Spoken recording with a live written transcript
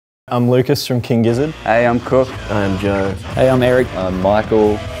I'm Lucas from King Gizzard. Hey, I'm Cook. I'm Joe. Hey, I'm Eric. I'm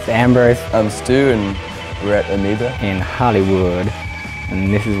Michael. Ambrose. I'm Stu, and we're at Amoeba in Hollywood,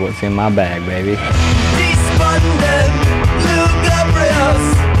 and this is what's in my bag, baby. Despondent, lugubrious,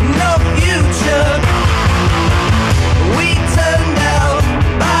 no future. We turn down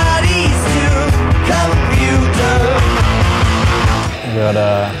bodies to computer. We got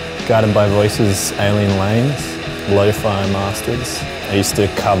Guided by Voices, Alien Lanes, Lo-Fi Masters. I used to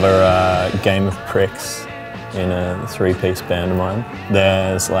cover Game of Pricks in a three-piece band of mine.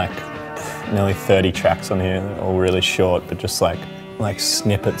 There's like nearly 30 tracks on here, they're all really short, but just like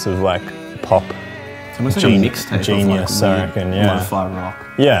snippets of like pop. It's almost like a mixtape genius, of like I reckon, yeah. Lo-fi rock.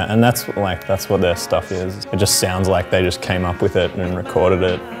 Yeah, and that's what their stuff is. It just sounds like they just came up with it and recorded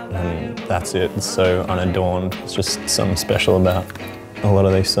it, and that's it. It's so unadorned. It's just something special about a lot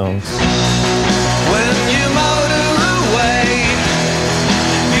of these songs. When you motor away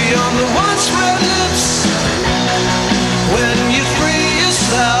beyond the once red lips, when you free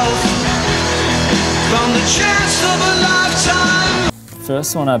yourself from the chance of a lifetime.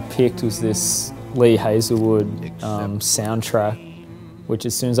 First one I picked was this Lee Hazelwood soundtrack, which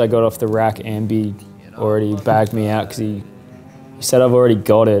as soon as I got off the rack, Ambi already bagged me out because he said I've already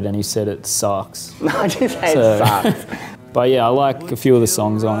got it, and he said it sucks. No, I just say it sucks. But yeah, I like a few of the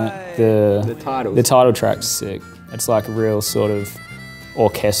songs on it. The title track's sick. It's like a real sort of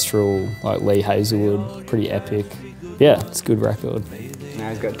orchestral, like Lee Hazelwood, pretty epic. Yeah, it's a good record. Now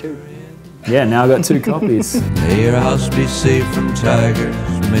he's got two. Yeah, now I've got 2 copies. May your house be safe from tigers,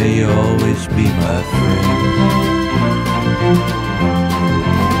 may you always be my friend.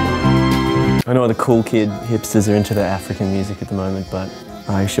 I know the cool kid hipsters are into their African music at the moment, but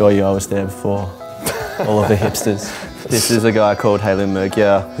I assure you I was there before all of the hipsters. This is a guy called Haile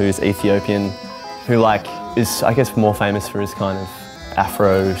Mergia, who's Ethiopian, who is, I guess, more famous for his kind of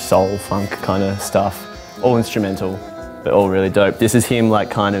Afro, soul, funk kind of stuff. All instrumental, but all really dope. This is him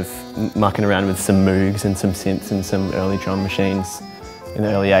kind of mucking around with some Moogs and some synths and some early drum machines in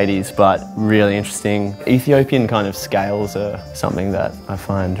the early 80s, but really interesting. Ethiopian kind of scales are something that I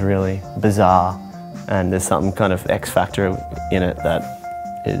find really bizarre, and there's some kind of X factor in it that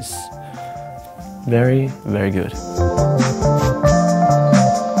is very, very good.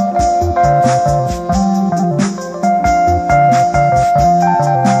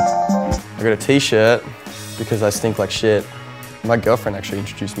 I got a t-shirt because I stink like shit. My girlfriend actually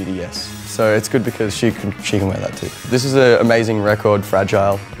introduced me to Yes, so it's good because she can wear that too. This is an amazing record,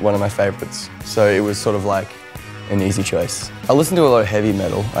 Fragile, one of my favorites. So it was sort of like an easy choice. I listened to a lot of heavy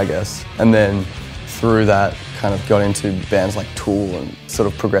metal, I guess, and then through that kind of got into bands like Tool and sort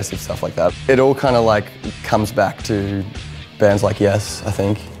of progressive stuff like that. It all kind of comes back to bands like Yes, I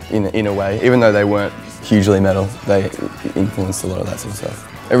think, in a way. Even though they weren't hugely metal, they influenced a lot of that sort of stuff.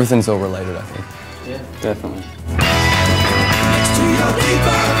 Everything's all related, I think. Yeah, definitely. Next to your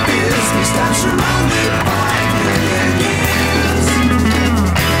deeper business, I'm surrounded by million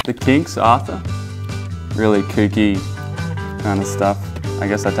years. The Kinks, Arthur. Really kooky kind of stuff. I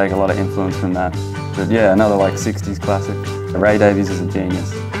guess I take a lot of influence from that. But yeah, another 60s classic. Ray Davies is a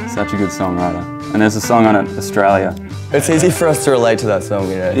genius. Such a good songwriter. And there's a song on it, Australia. It's easy for us to relate to that song,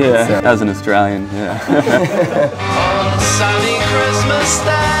 you know. Yeah, as an Australian, yeah. On a sunny Christmas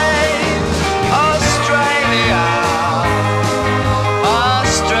day, Australia,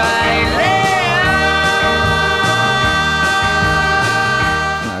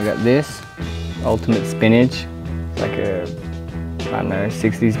 I got this, Ultimate Spinach. It's like a, I don't know,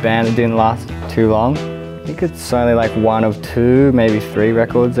 60s band that didn't last too long. I think it's only 1 of 2, maybe 3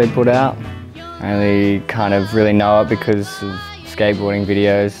 records they put out. I only kind of really know it because of skateboarding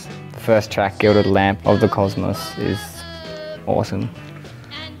videos. The first track, Gilded Lamp of the Cosmos, is awesome.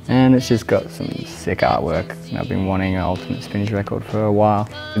 And it's just got some sick artwork. And I've been wanting an Ultimate Spinach record for a while.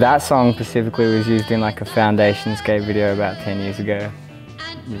 That song specifically was used in a Foundation skate video about 10 years ago.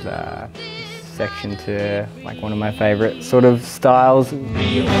 It was a section to one of my favorite sort of styles.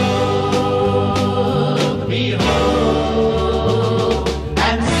 Behold, behold,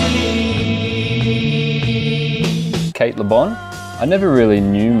 and see. Kate Le Bon. I never really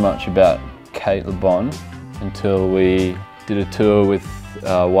knew much about Kate Le Bon until we did a tour with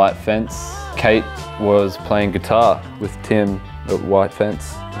White Fence. Kate was playing guitar with Tim at White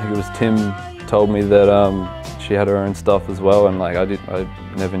Fence. I think it was Tim told me that she had her own stuff as well, and I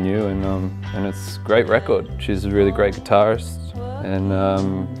never knew, and it's a great record. She's a really great guitarist and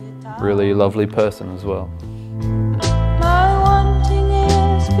really lovely person as well. My wanting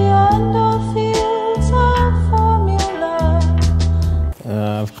is beyond all fields of formula.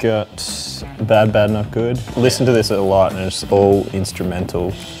 I've got Bad, Bad, Not Good. Listen to this a lot, and it's all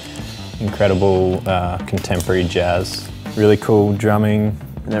instrumental. incredible contemporary jazz. Really cool drumming.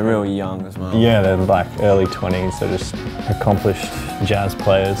 And they're real young as well. Yeah, they're like early 20s, they're just accomplished jazz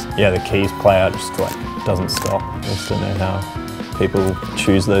players. Yeah, the keys play out just like doesn't stop. I just don't know how people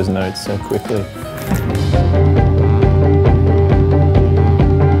choose those notes so quickly.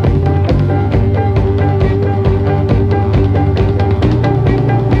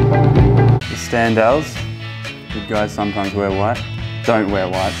 The Standells. Good guys sometimes wear white. Don't wear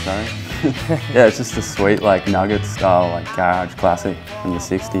white, sorry. Yeah, it's just a sweet like nugget style like garage classic from the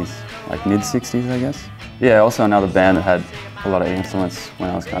 60s, like mid 60s I guess. Yeah, also another band that had a lot of influence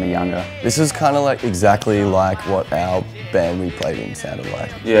when I was kind of younger. This is kind of like exactly like what our band we played in sounded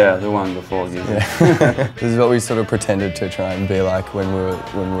like. Yeah, the one before Gizzard. Yeah. This is what we sort of pretended to try and be like when we were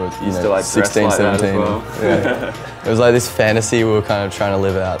you know, like 16, like 17. Well. Yeah. It was like this fantasy we were kind of trying to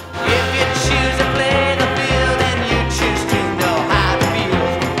live out.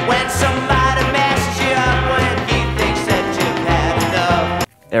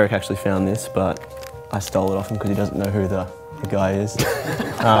 Eric actually found this, but I stole it off him because he doesn't know who the guy is.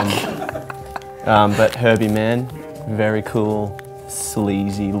 But Herbie Mann, very cool,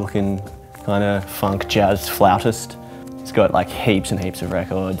 sleazy looking kind of funk jazz flautist. He's got like heaps and heaps of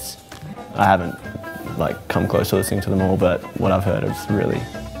records. I haven't like come close to listening to them all, but what I've heard is really,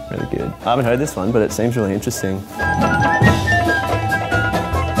 really good. I haven't heard this one, but it seems really interesting.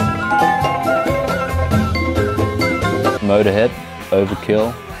 Motorhead,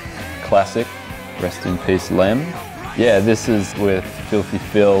 Overkill, classic, rest in peace Lem. Yeah, this is with Filthy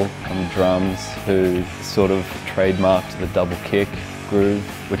Phil on drums, who sort of trademarked the double kick groove,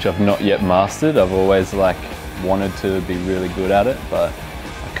 which I've not yet mastered. I've always like wanted to be really good at it, but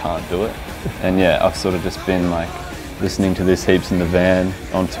I can't do it. And yeah, I've sort of just been like listening to this heaps in the van,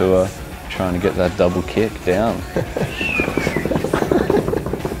 on tour, trying to get that double kick down.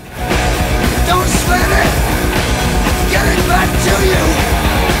 Don't sweat it! Get it back to you!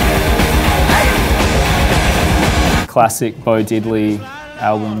 Classic Bo Diddley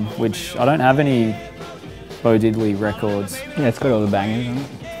album, which I don't have any Bo Diddley records. Yeah, it's got all the bangers on it.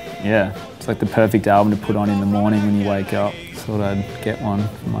 Yeah, it's like the perfect album to put on in the morning when you wake up. Thought I'd get one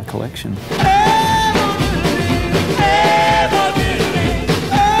for my collection.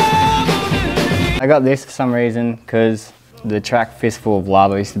 I got this for some reason because the track Fistful of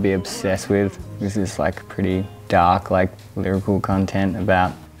Love I used to be obsessed with. This is like pretty dark, like lyrical content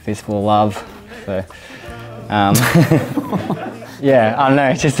about Fistful of Love. So, yeah, I don't know,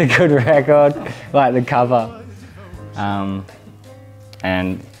 it's just a good record, like the cover.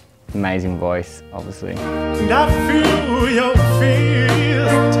 And amazing voice, obviously. And I feel your feet.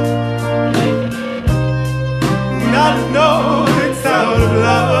 And I know it's out of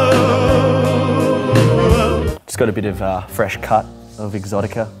love. Just got a bit of fresh cut of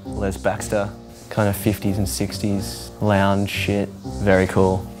Exotica, Les Baxter, kind of 50s and 60s lounge shit, very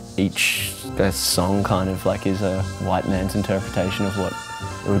cool. Each song kind of like is a white man's interpretation of what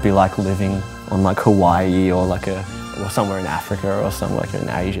it would be like living on like Hawaii or like or somewhere in Africa or somewhere like in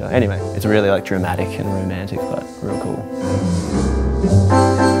Asia. Anyway, it's really like dramatic and romantic, but real cool.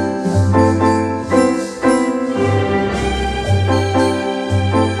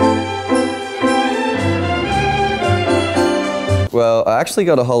 Well, I actually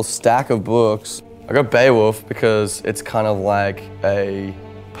got a whole stack of books. I got Beowulf because it's kind of like a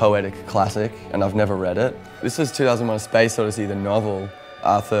poetic classic and I've never read it. This is 2001: A Space Odyssey, the novel.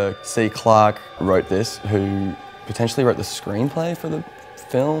 Arthur C. Clarke wrote this, who potentially wrote the screenplay for the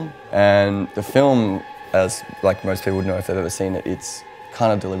film. And the film, as like most people would know if they've ever seen it, it's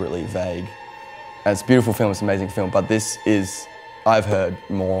kind of deliberately vague. And it's a beautiful film, it's an amazing film, but this is, I've heard,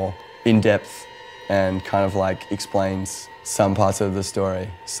 more in-depth and kind of like explains some parts of the story.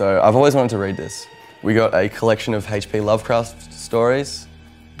 So I've always wanted to read this. We got a collection of H.P. Lovecraft stories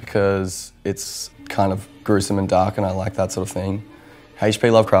because it's kind of gruesome and dark and I like that sort of thing.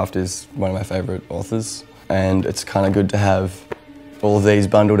 H.P. Lovecraft is one of my favourite authors and it's kind of good to have all of these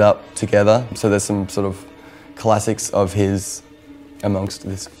bundled up together. So there's some sort of classics of his amongst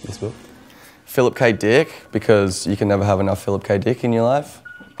this book. Philip K. Dick, because you can never have enough Philip K. Dick in your life.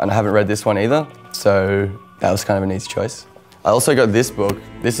 And I haven't read this one either, so that was kind of an easy choice. I also got this book.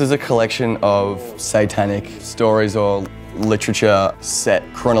 This is a collection of satanic stories or literature set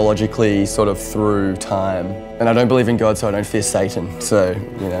chronologically sort of through time. And I don't believe in God, so I don't fear Satan. So,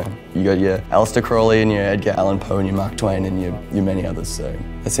 you know, you got your Aleister Crowley and your Edgar Allan Poe and your Mark Twain and your many others, so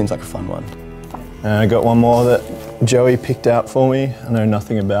that seems like a fun one. I got one more that Joey picked out for me. I know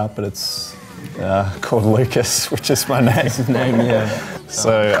nothing about, but it's called Lucas, which is my name. His name, yeah.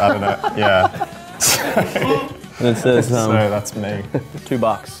 So, I don't know, yeah. So, And it says So that's me.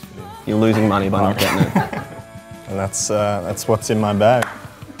 $2. You're losing money by not getting it. And that's what's in my bag.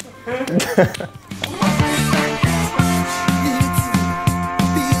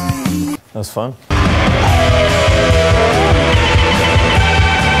 That was fun.